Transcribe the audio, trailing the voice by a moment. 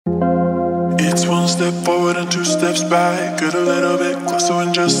It's one step forward and two steps back. Get a little bit closer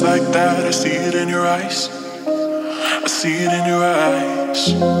and just like that, I see it in your eyes. I see it in your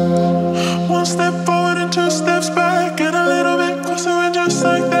eyes. One step forward and two steps back. Get a little bit closer and just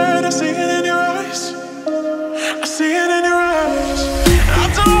like that, I see it in your eyes. I see it in your eyes. I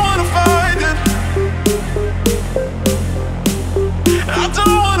don't wanna find it. I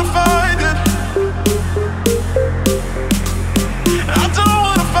don't wanna find it. I don't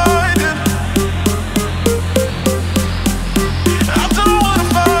wanna find it. I don't wanna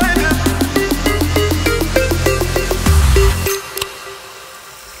find it.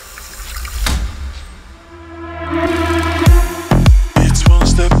 It's one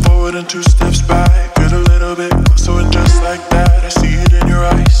step forward and two steps back. Get a little bit closer and just like that, I see it in your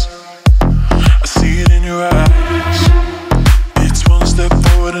eyes. I see it in your eyes. It's one step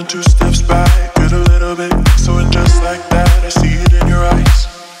forward and two steps back. Get a little bit closer and just like that, I see it in your eyes.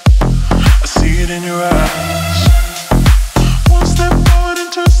 I see it in your eyes. One step forward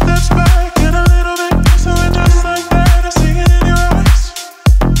and two steps back. Get a little bit closer and just like that, I see it in your eyes.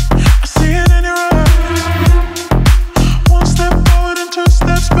 I see it in your eyes. One step forward and two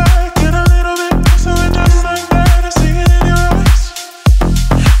steps back. Get a little bit closer and just like that, I see it in your eyes.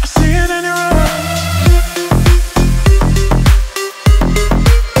 I see it in your eyes.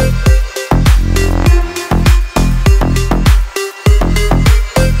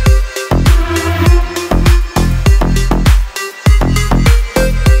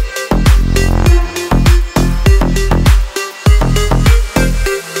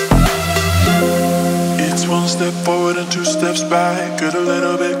 It's one step forward and two steps back. Get a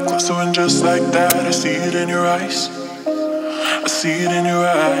little bit closer and just like that, I see it in your eyes. I see it in your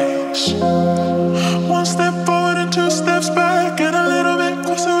eyes. One step forward and two steps back. Get a little bit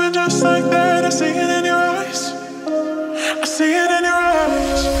closer and just like that, I see it in your eyes. I see it in your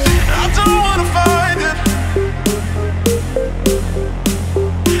eyes. I don't wanna find it.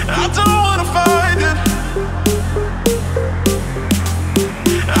 I don't wanna find it.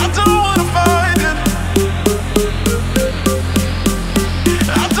 I don't wanna find it.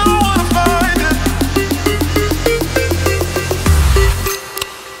 I don't wanna find it.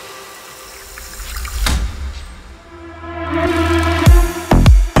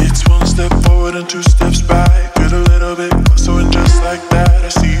 It's one step forward and two steps back. Get a little bit closer and just like that, I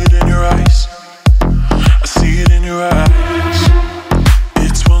see it in your eyes. I see it in your eyes.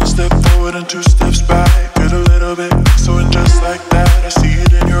 It's one step forward and two steps back. Get a little bit closer and just like that, I see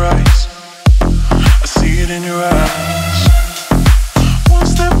it in your eyes. I see it in your eyes. One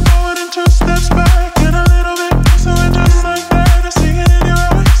step forward and two steps back. Get a little bit closer and just like that, I see it in your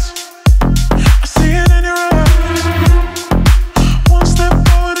eyes. I see it in your eyes. One step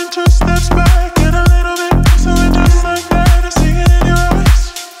forward and two steps back. Get a little bit closer and just like that, I see it in your eyes.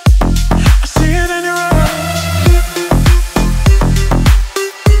 I see it in your eyes.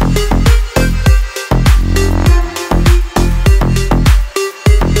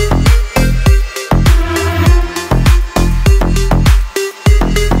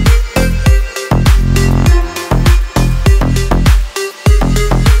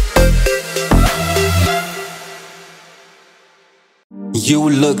 You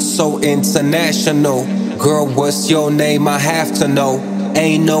look so international. Girl, what's your name? I have to know.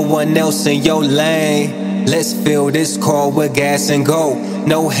 Ain't no one else in your lane. Let's fill this car with gas and go.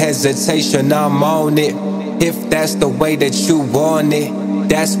 No hesitation, I'm on it. If that's the way that you want it,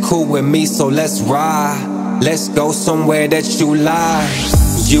 that's cool with me, so let's ride. Let's go somewhere that you like.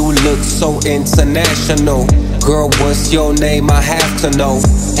 You look so international. Girl, what's your name? I have to know.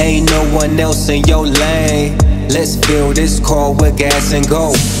 Ain't no one else in your lane. Let's fill this car with gas and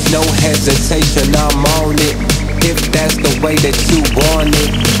go. No hesitation, I'm on it. If that's the way that you want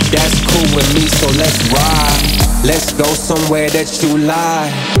it, that's cool with me, so let's ride. Let's go somewhere that you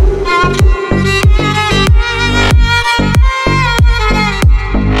like.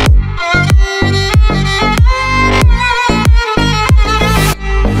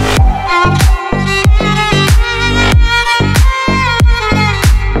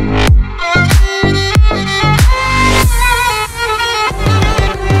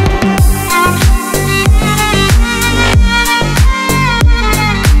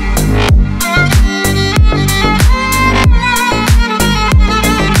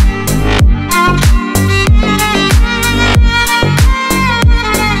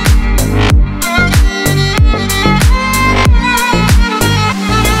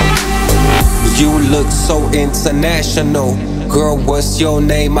 So international. Girl, what's your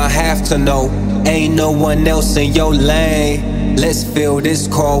name? I have to know. Ain't no one else in your lane. Let's fill this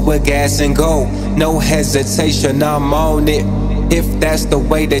car with gas and go. No hesitation, I'm on it. If that's the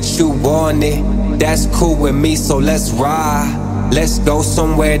way that you want it, that's cool with me, so let's ride. Let's go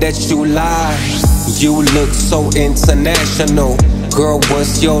somewhere that you like. You look so international. Girl,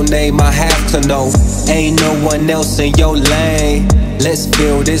 what's your name? I have to know. Ain't no one else in your lane. Let's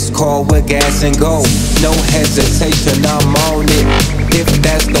fill this car with gas and go. No hesitation, I'm on it. If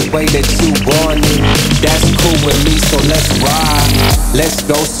that's the way that you want it, that's cool with me, so let's ride. Let's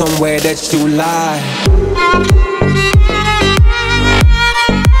go somewhere that you like.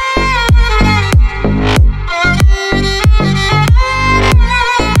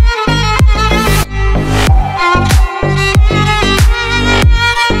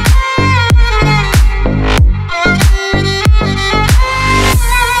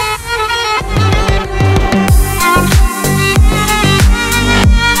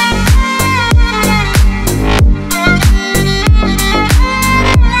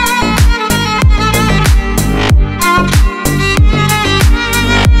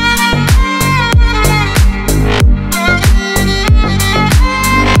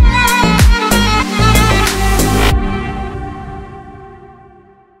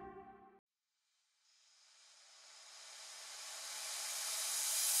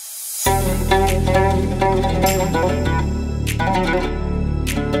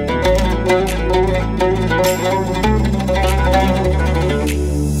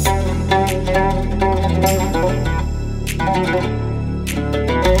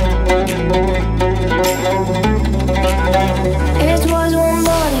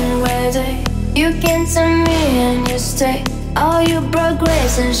 Oh, you brought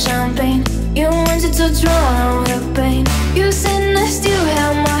grace and champagne. You wanted to drown the pain. You said next you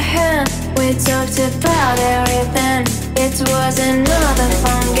held my hand. We talked about everything. It was another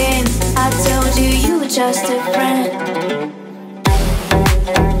fun game. I told you you were just a friend.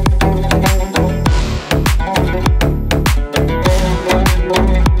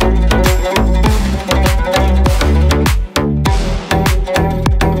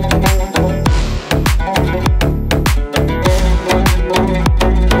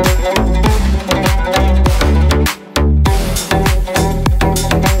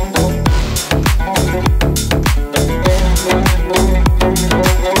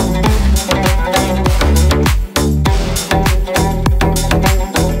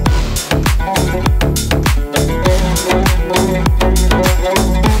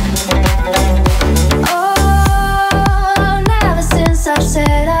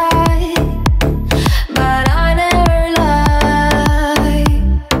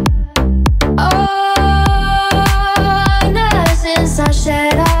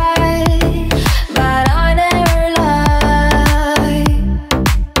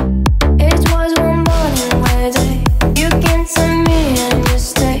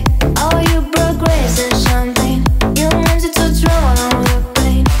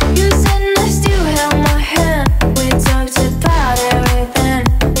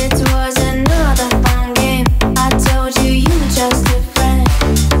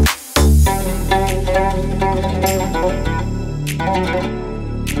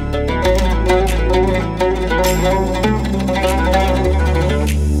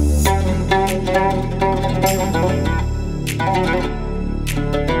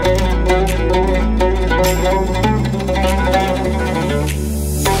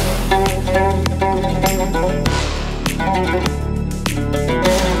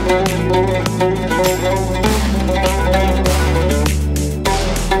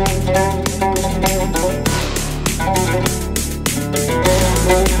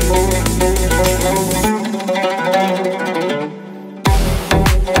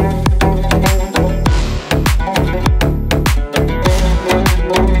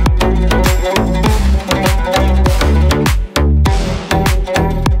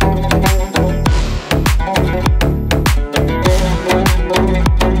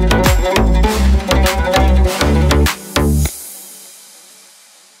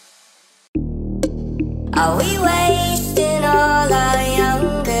 Are we wasting all our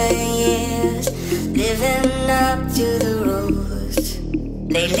younger years, living up to the rules?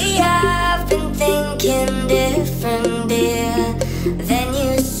 Lately I've been thinking different, dear. Then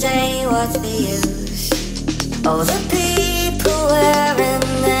you say, what's the use? Oh, the people wearing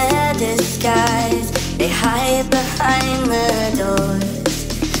their disguise, they hide behind the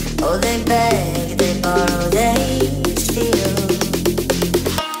doors. Oh, they beg, they borrow, they steal.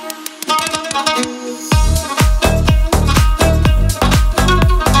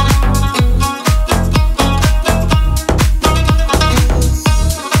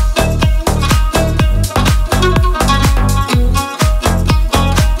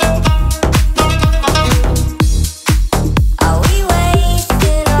 Are we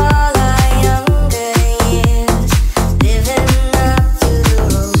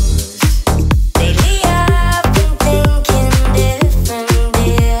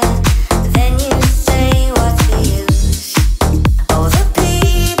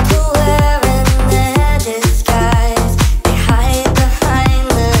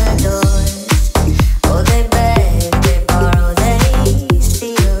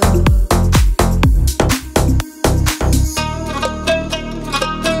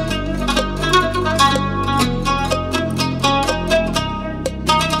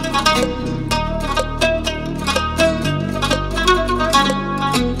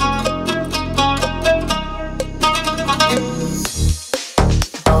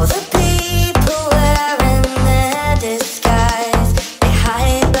the